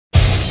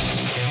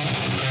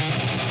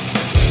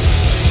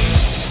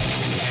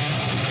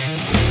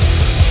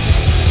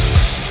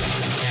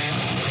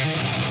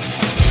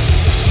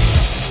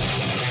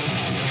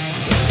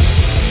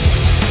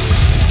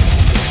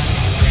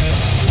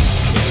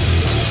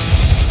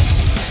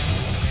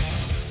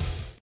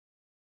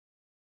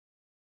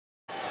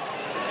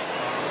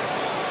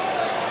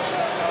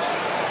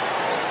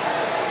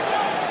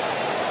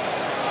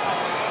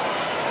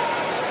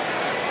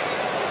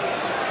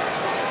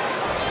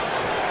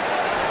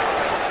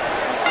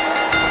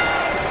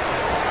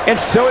And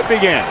so it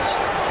begins.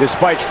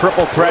 Despite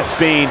triple threats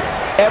being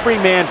every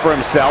man for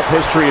himself,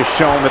 history has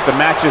shown that the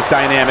match's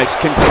dynamics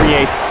can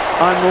create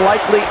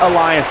unlikely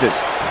alliances.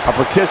 A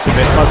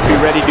participant must be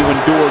ready to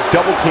endure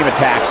double team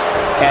attacks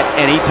at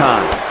any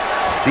time.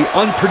 The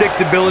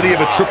unpredictability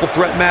of a triple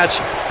threat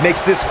match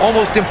makes this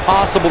almost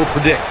impossible to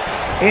predict.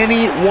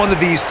 Any one of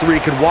these three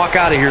could walk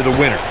out of here the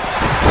winner.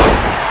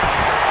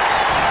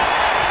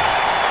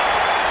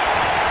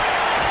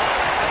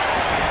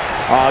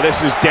 Oh,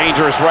 this is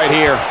dangerous right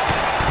here.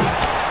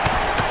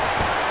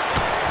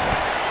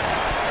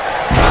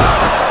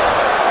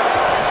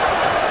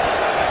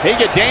 He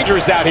get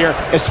dangerous out here,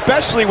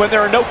 especially when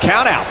there are no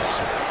countouts.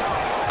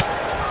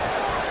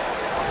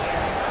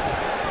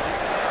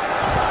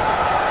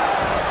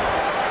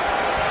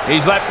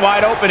 He's left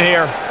wide open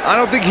here. I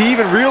don't think he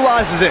even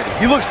realizes it.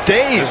 He looks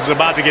dazed. This is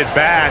about to get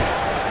bad.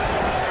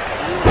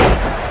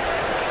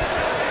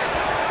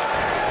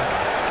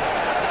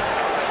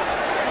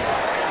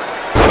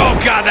 Oh,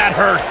 God, that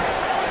hurt.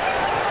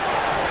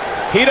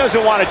 He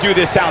doesn't want to do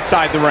this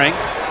outside the ring.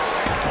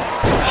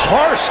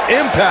 Harsh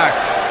impact.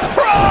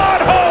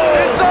 Broad hole!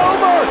 It's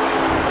over!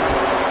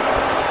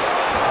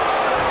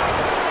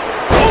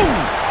 Boom!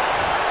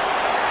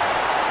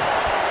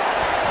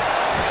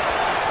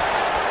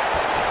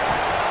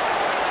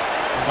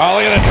 Oh,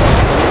 look at it.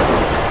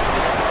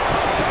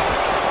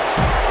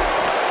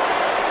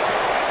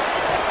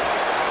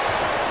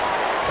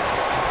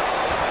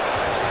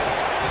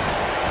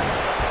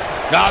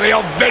 Now the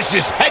old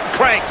vicious head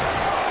crank.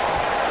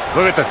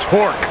 Look at the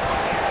torque.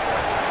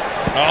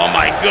 Oh,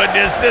 my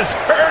goodness, this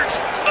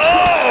hurts.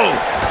 Oh!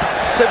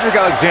 Cedric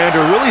Alexander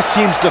really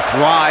seems to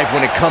thrive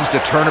when it comes to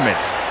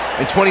tournaments.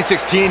 In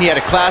 2016, he had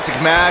a classic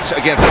match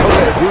against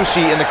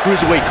Balousek in the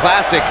Cruiserweight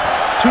Classic.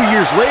 2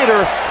 years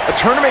later, a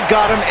tournament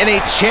got him in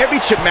a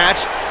championship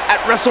match at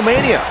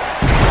WrestleMania.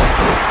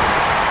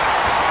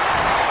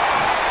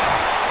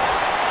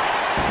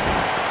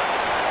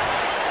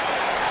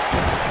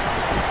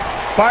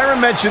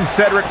 Byron mentioned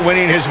Cedric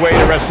winning his way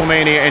to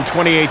WrestleMania in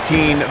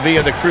 2018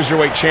 via the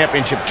Cruiserweight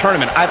Championship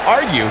Tournament. I'd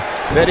argue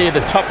that he had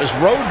the toughest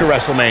road to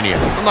WrestleMania.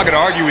 I'm not going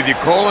to argue with you,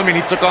 Cole. I mean,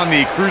 he took on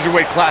the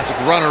Cruiserweight Classic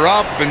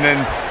runner-up, and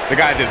then the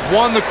guy that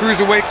won the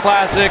Cruiserweight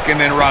Classic, and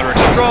then Roderick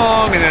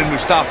Strong, and then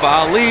Mustafa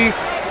Ali,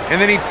 and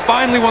then he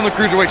finally won the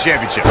Cruiserweight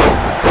Championship.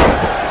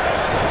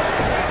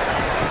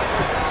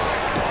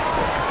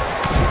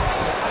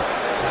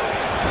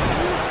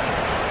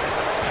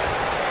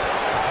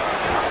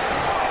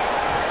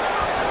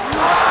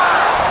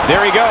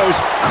 There he goes,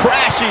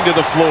 crashing to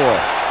the floor.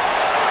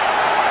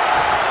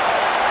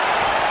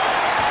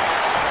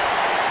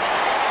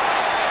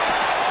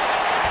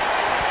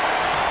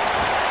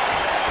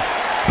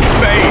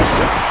 Face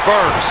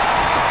first.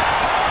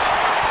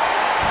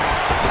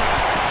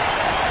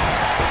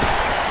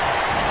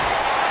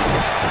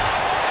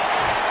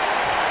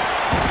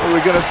 What are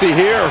we going to see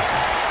here?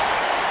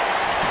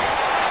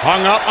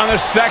 Hung up on the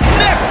second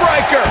neck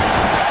breaker.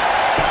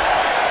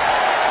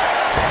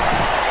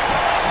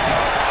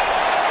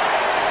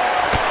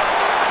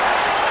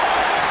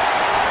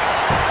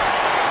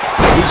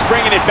 He's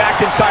bringing it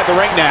back inside the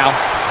ring now.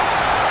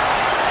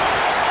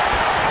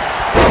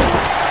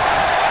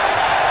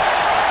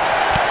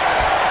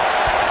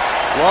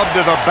 Glove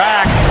to the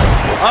back.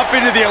 Up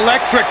into the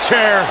electric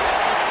chair.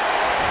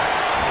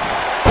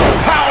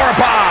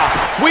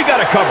 Powerbomb. We got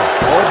a cover.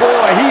 Oh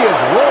boy, he is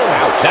rolling.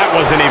 Ouch. That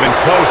wasn't even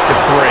close to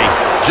 3.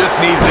 Just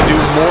needs to do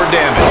more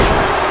damage.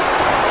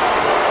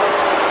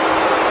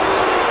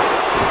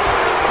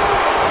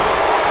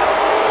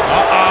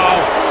 Uh-oh.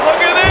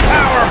 Look at this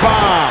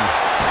powerbomb.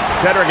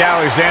 Cedric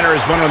Alexander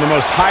is one of the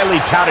most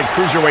highly touted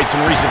cruiserweights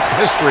in recent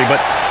history,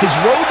 but his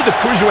road to the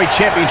Cruiserweight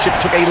Championship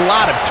took a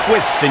lot of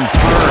twists and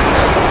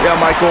turns. Yeah,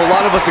 Michael, a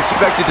lot of us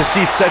expected to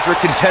see Cedric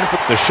contend for...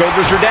 The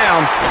shoulders are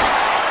down.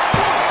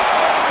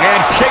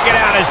 And kicking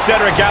out is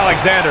Cedric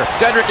Alexander.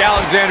 Cedric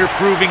Alexander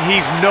proving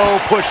he's no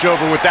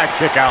pushover with that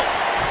kick out.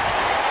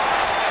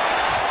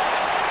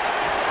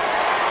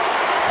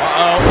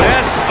 Uh-oh.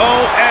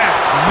 SOS.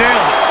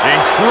 Nailed it.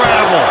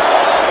 Incredible.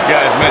 You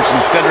guys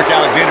mentioned Cedric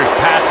Alexander's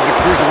path to the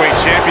Cruiserweight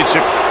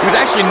Championship. He was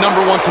actually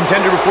 #1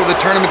 contender before the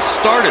tournament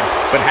started,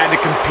 but had to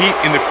compete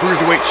in the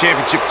Cruiserweight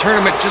Championship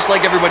tournament just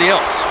like everybody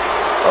else.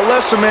 A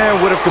lesser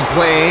man would have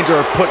complained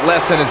or put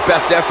less than his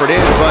best effort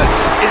in, but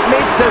it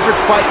made Cedric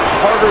fight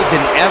harder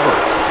than ever.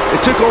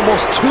 It took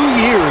almost 2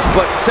 years,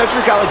 but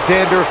Cedric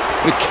Alexander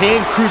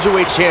became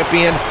Cruiserweight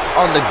Champion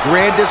on the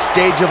grandest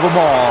stage of them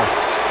all,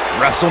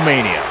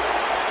 WrestleMania.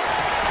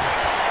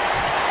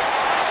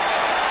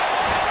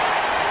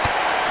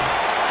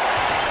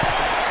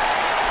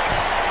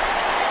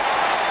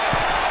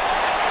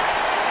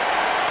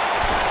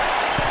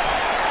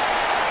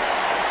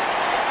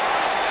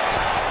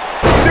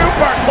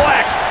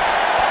 Superplex.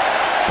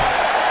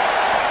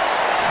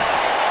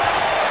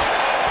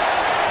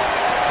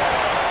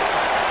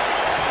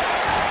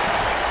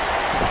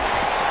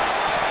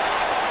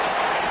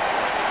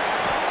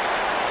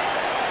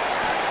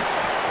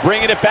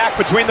 Bringing it back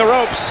between the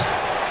ropes.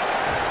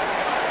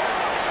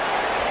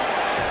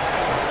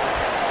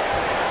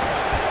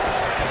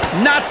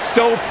 Not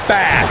so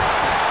fast.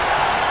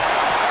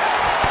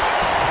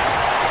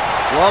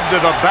 Glove to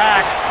the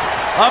back.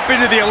 Up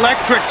into the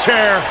electric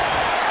chair.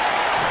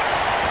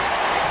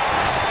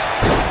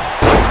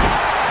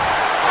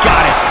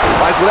 Got it.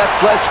 Michael, that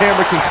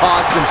sledgehammer can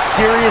cause some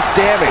serious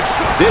damage.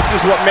 This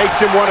is what makes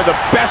him one of the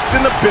best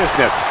in the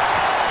business.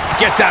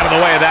 Gets out of the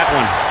way of that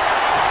one.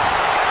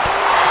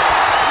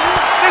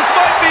 This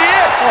might be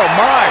it. Oh,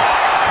 my.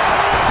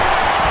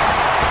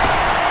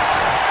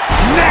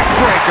 Neck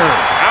breaker.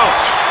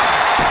 Ouch.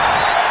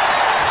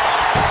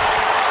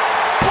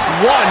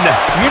 One.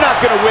 You're not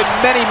going to win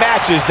many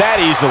matches that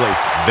easily.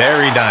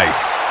 Very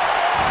nice.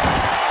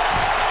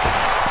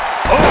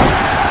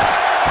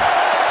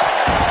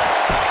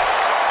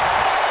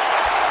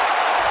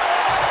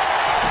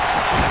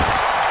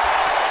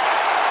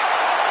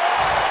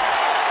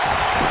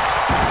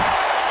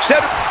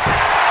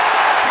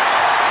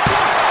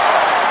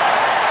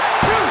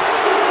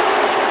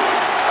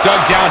 Dug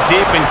down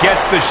deep and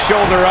gets the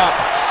shoulder up.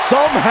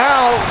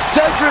 Somehow,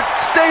 Cedric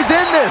stays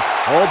in this.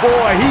 Oh,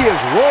 boy, he is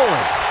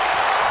rolling.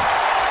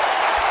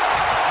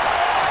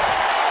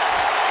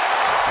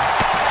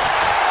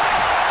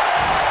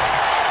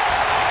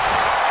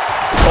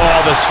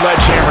 Oh, the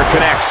sledgehammer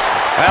connects.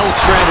 That'll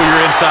scramble your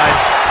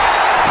insides.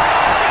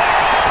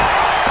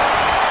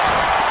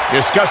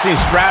 Discussing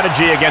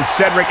strategy against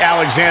Cedric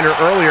Alexander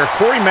earlier,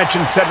 Corey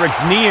mentioned Cedric's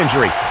knee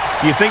injury.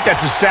 Do you think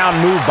that's a sound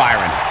move,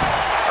 Byron?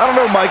 I don't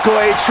know, Michael.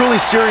 A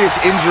truly serious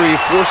injury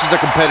forces a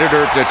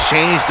competitor to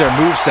change their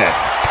moveset.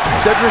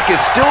 Cedric is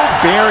still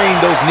burying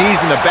those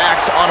knees in the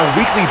backs on a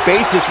weekly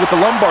basis with the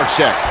lumbar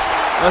check.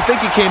 I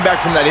think he came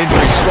back from that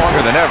injury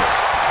stronger than ever.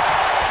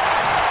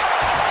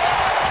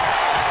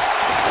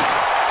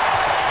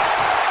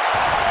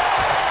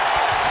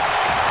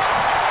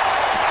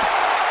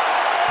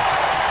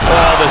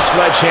 Oh, the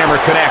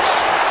sledgehammer connects.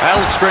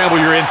 That'll scramble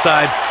your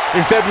insides.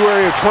 In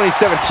February of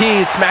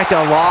 2017,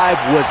 SmackDown Live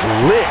was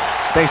lit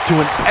thanks to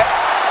an...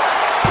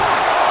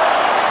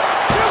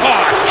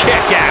 Oh,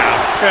 kick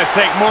out. Gonna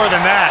take more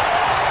than that.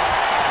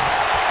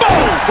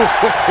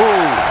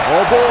 Boom!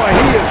 Oh, boy,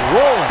 he is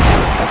rolling.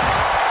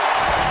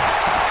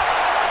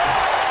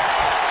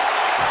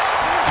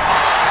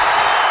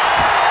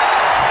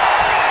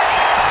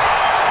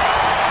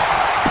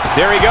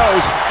 There he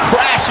goes,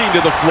 crashing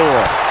to the floor.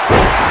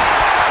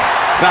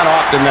 It's not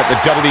often that the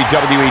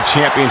WWE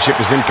Championship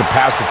is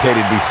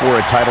incapacitated before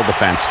a title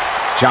defense.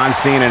 John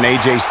Cena and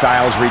AJ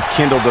Styles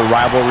rekindled the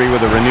rivalry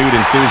with a renewed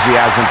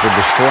enthusiasm for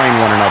destroying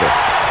one another.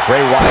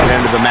 Bray Wyatt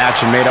ended the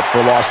match and made up for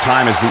lost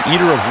time as the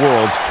Eater of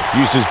Worlds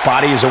used his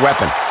body as a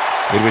weapon.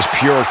 It was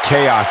pure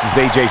chaos as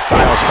AJ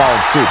Styles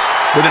followed suit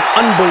with an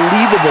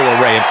unbelievable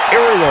array of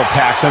aerial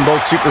attacks on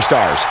both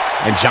superstars.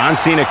 And John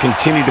Cena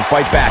continued to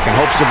fight back in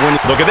hopes of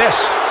winning. Look at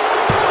this.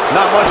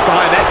 Not much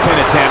behind that pin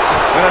attempt.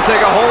 Gonna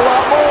take a whole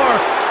lot more.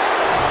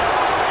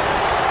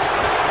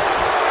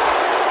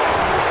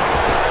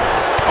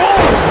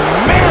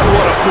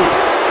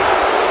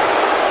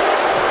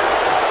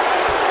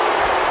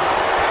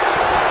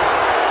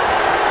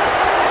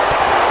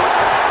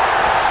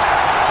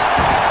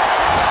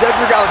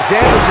 Cedric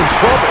Alexander's in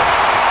trouble.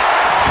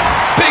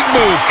 Big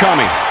move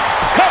coming.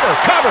 Cover,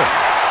 cover.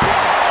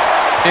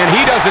 And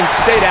he doesn't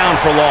stay down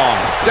for long.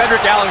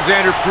 Cedric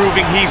Alexander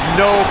proving he's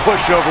no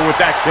pushover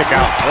with that kick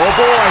out. Oh,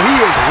 boy, he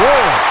is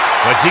rolling.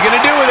 What's he going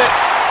to do with it?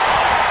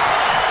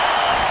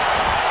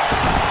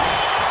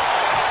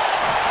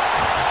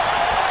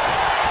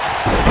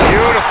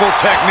 Beautiful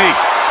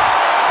technique.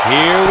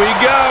 Here we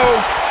go.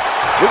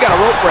 We got a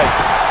rope break.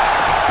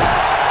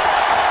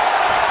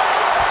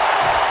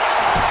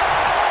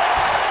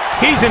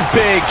 He's in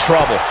big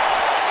trouble.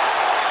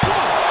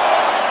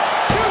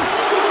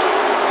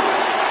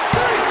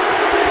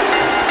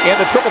 And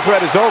the triple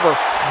threat is over.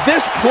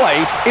 This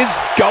place is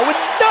going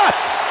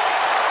nuts.